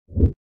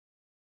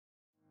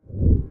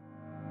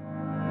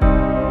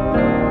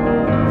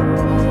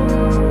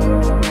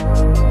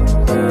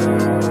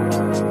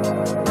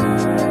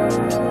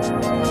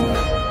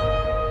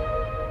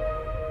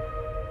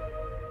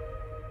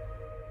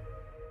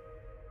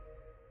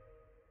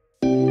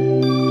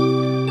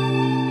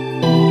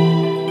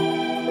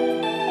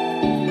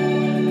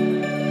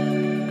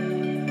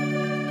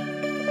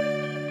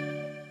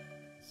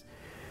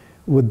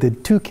with the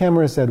two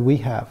cameras that we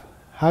have,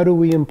 how do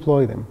we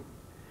employ them?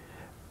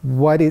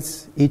 What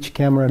is each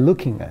camera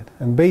looking at?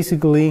 And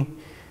basically,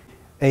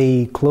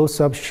 a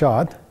close-up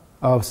shot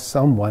of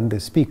someone, the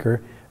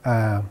speaker,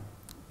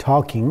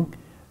 talking,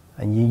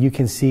 and you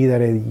can see that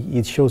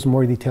it shows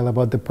more detail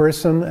about the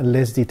person and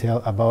less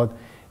detail about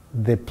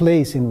the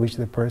place in which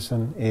the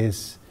person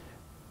is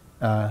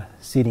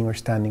sitting or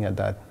standing at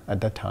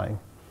that time.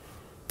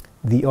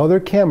 The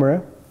other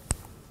camera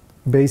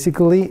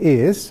basically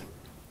is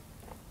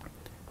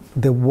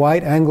the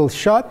wide-angle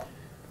shot,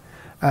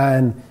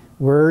 and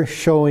we're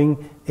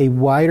showing a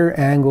wider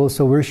angle,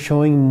 so we're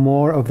showing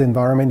more of the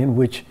environment in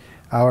which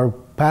our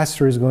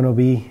pastor is going to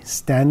be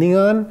standing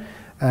on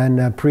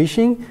and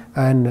preaching.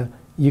 And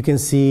you can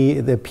see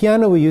the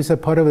piano. We use a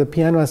part of the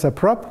piano as a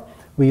prop.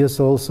 We use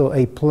also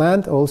a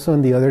plant also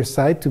on the other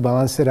side to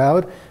balance it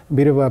out. A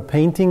bit of a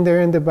painting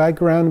there in the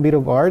background, a bit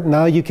of art.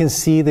 Now you can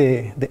see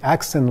the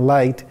accent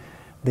light,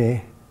 the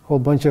whole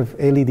bunch of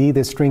LED,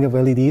 the string of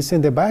LEDs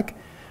in the back.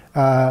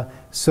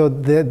 So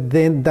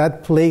then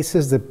that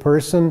places the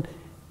person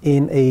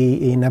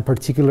in a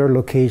particular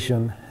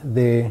location.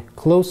 The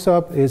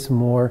close-up is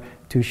more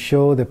to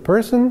show the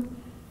person,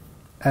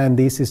 and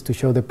this is to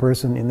show the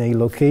person in a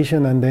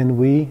location, and then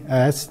we,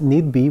 as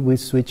need be, we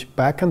switch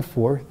back and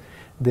forth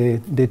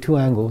the two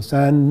angles.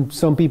 And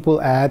some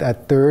people add a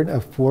third, a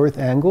fourth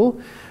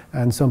angle,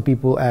 and some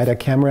people add a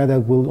camera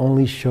that will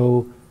only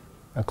show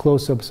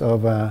close-ups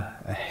of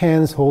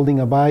hands holding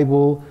a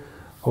Bible,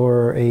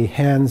 or a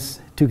hands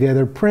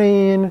together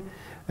praying,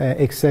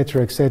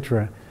 etc.,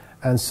 etc.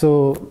 And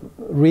so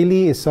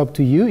really it's up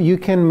to you. You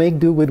can make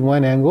do with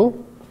one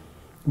angle,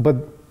 but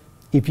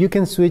if you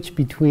can switch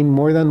between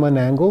more than one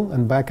angle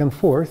and back and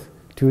forth,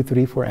 2,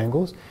 3, 4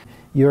 angles,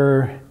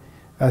 you're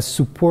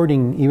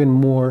supporting even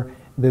more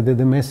the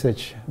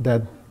message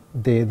that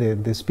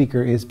the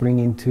speaker is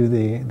bringing to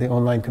the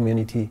online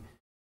community.